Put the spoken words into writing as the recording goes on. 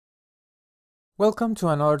Welcome to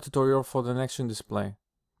another tutorial for the Nextion display.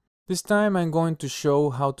 This time I'm going to show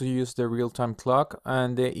how to use the real-time clock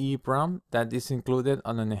and the EEPROM that is included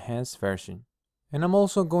on an enhanced version. And I'm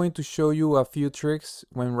also going to show you a few tricks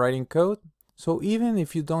when writing code, so even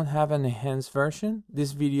if you don't have an enhanced version,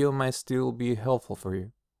 this video might still be helpful for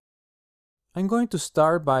you. I'm going to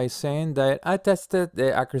start by saying that I tested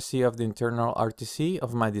the accuracy of the internal RTC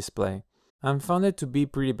of my display and found it to be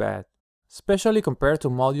pretty bad, especially compared to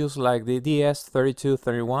modules like the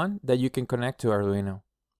DS3231 that you can connect to Arduino.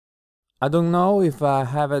 I don't know if I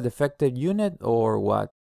have a defective unit or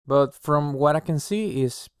what, but from what I can see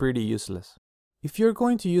it's pretty useless. If you're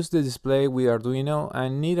going to use the display with Arduino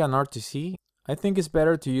and need an RTC, I think it's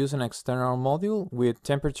better to use an external module with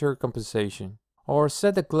temperature compensation, or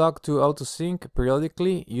set the clock to auto-sync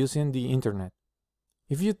periodically using the internet.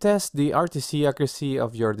 If you test the RTC accuracy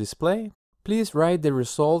of your display, please write the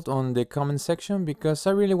result on the comment section because I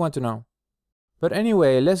really want to know. But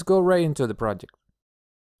anyway, let's go right into the project.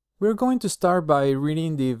 We're going to start by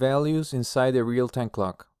reading the values inside the real-time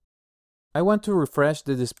clock. I want to refresh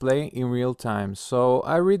the display in real time, so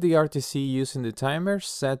I read the RTC using the timer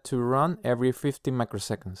set to run every 50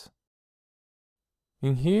 microseconds.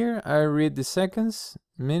 In here, I read the seconds,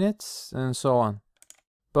 minutes, and so on.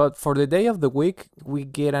 But for the day of the week, we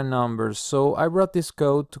get a number, so I wrote this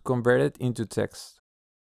code to convert it into text.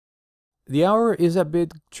 The hour is a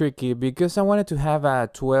bit tricky because I wanted to have a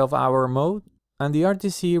 12-hour mode, and the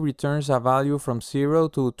RTC returns a value from 0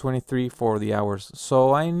 to 23 for the hours,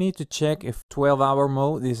 so I need to check if 12-hour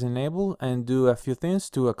mode is enabled and do a few things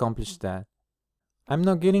to accomplish that. I'm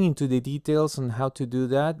not getting into the details on how to do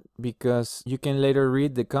that because you can later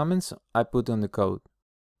read the comments I put on the code.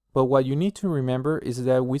 But what you need to remember is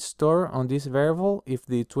that we store on this variable if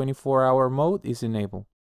the 24-hour mode is enabled.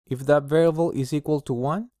 If that variable is equal to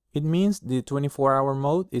 1, it means the 24-hour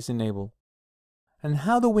mode is enabled. And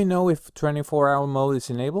how do we know if 24-hour mode is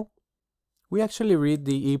enabled? We actually read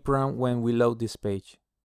the EEPROM when we load this page.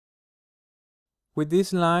 With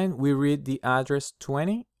this line, we read the address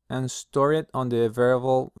 20 and store it on the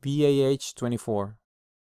variable VAH24.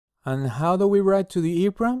 And how do we write to the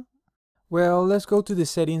EEPROM? Well, let's go to the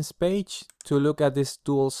settings page to look at this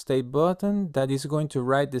dual state button that is going to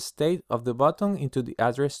write the state of the button into the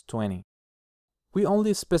address 20. We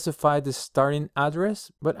only specify the starting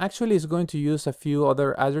address, but actually it's going to use a few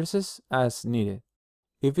other addresses as needed.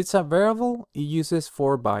 If it's a variable, it uses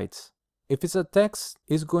 4 bytes. If it's a text,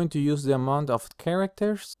 it's going to use the amount of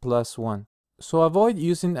characters plus 1. So avoid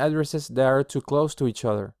using addresses that are too close to each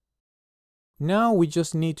other. Now we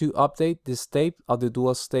just need to update the state of the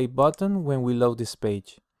dual state button when we load this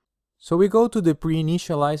page. So we go to the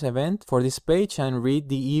pre-initialize event for this page and read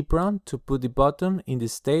the EEPROM to put the button in the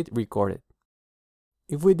state recorded.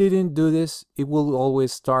 If we didn't do this, it will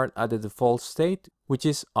always start at the default state, which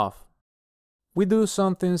is off. We do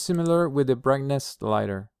something similar with the brightness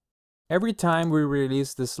slider. Every time we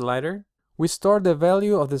release the slider, we store the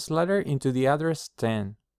value of the slider into the address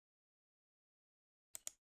 10.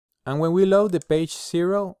 And when we load the page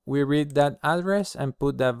 0, we read that address and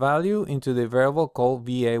put that value into the variable called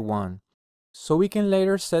VA1. So we can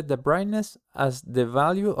later set the brightness as the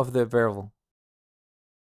value of the variable.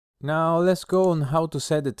 Now let's go on how to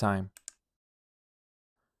set the time.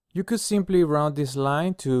 You could simply run this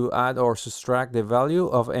line to add or subtract the value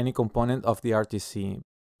of any component of the RTC,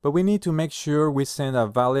 but we need to make sure we send a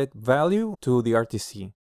valid value to the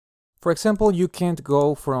RTC. For example, you can't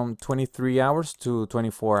go from 23 hours to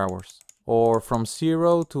 24 hours, or from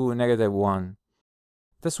 0 to -1.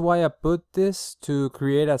 That's why I put this to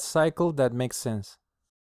create a cycle that makes sense.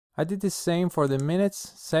 I did the same for the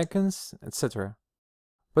minutes, seconds, etc.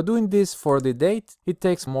 But doing this for the date, it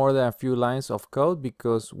takes more than a few lines of code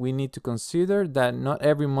because we need to consider that not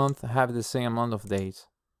every month have the same amount of days.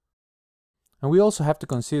 And we also have to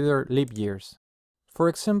consider leap years. For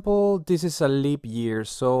example, this is a leap year,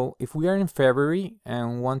 so if we are in February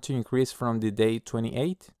and want to increase from the day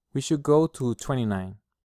 28, we should go to 29.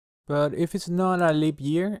 But if it's not a leap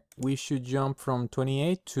year, we should jump from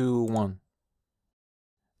 28 to 1.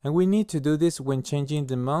 And we need to do this when changing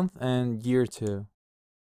the month and year too.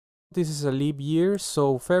 This is a leap year,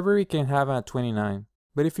 so February can have a 29.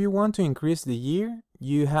 But if you want to increase the year,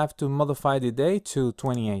 you have to modify the day to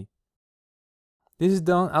 28. This is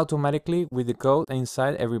done automatically with the code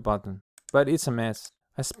inside every button, but it's a mess.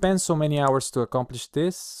 I spent so many hours to accomplish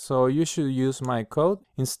this, so you should use my code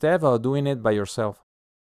instead of doing it by yourself.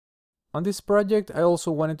 On this project, I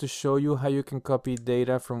also wanted to show you how you can copy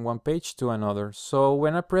data from one page to another. So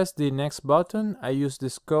when I press the next button, I use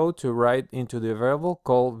this code to write into the variable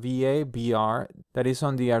called VABR that is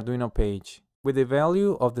on the Arduino page with the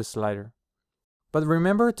value of the slider. But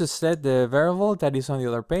remember to set the variable that is on the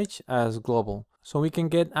other page as global, so we can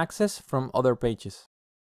get access from other pages.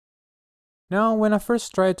 Now, when I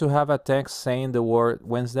first tried to have a text saying the word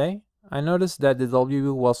Wednesday, I noticed that the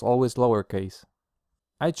W was always lowercase.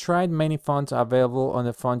 I tried many fonts available on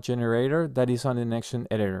the font generator that is on the Nextion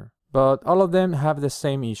editor, but all of them have the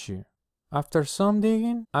same issue. After some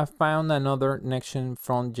digging, I found another Nextion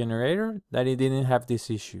Font Generator that it didn't have this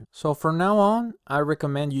issue. So from now on, I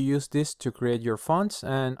recommend you use this to create your fonts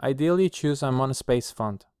and ideally choose a monospace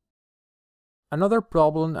font. Another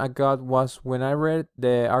problem I got was when I read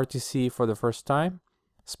the RTC for the first time,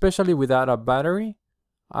 especially without a battery,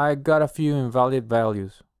 I got a few invalid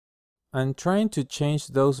values. And trying to change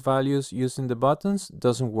those values using the buttons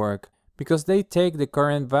doesn't work because they take the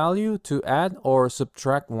current value to add or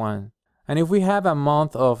subtract 1. And if we have a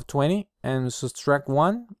month of 20 and subtract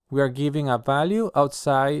 1, we are giving a value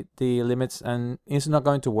outside the limits and it's not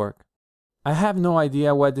going to work. I have no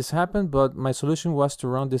idea why this happened, but my solution was to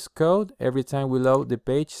run this code every time we load the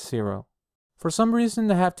page 0. For some reason,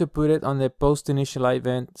 I have to put it on the post-initialize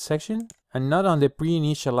event section and not on the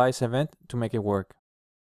pre-initialize event to make it work.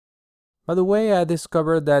 By the way, I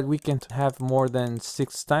discovered that we can have more than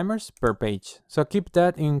 6 timers per page, so keep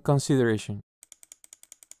that in consideration.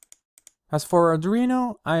 As for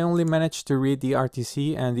Arduino, I only managed to read the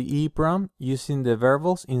RTC and the EEPROM using the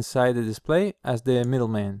variables inside the display as the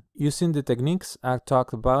middleman, using the techniques I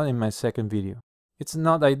talked about in my second video. It's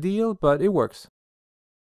not ideal, but it works.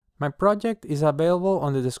 My project is available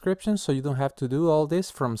on the description so you don't have to do all this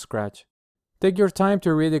from scratch. Take your time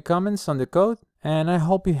to read the comments on the code, and I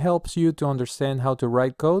hope it helps you to understand how to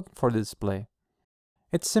write code for the display.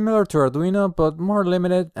 It's similar to Arduino, but more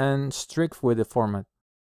limited and strict with the format.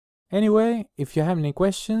 Anyway, if you have any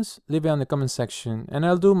questions, leave it on the comment section and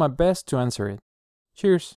I'll do my best to answer it.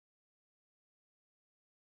 Cheers!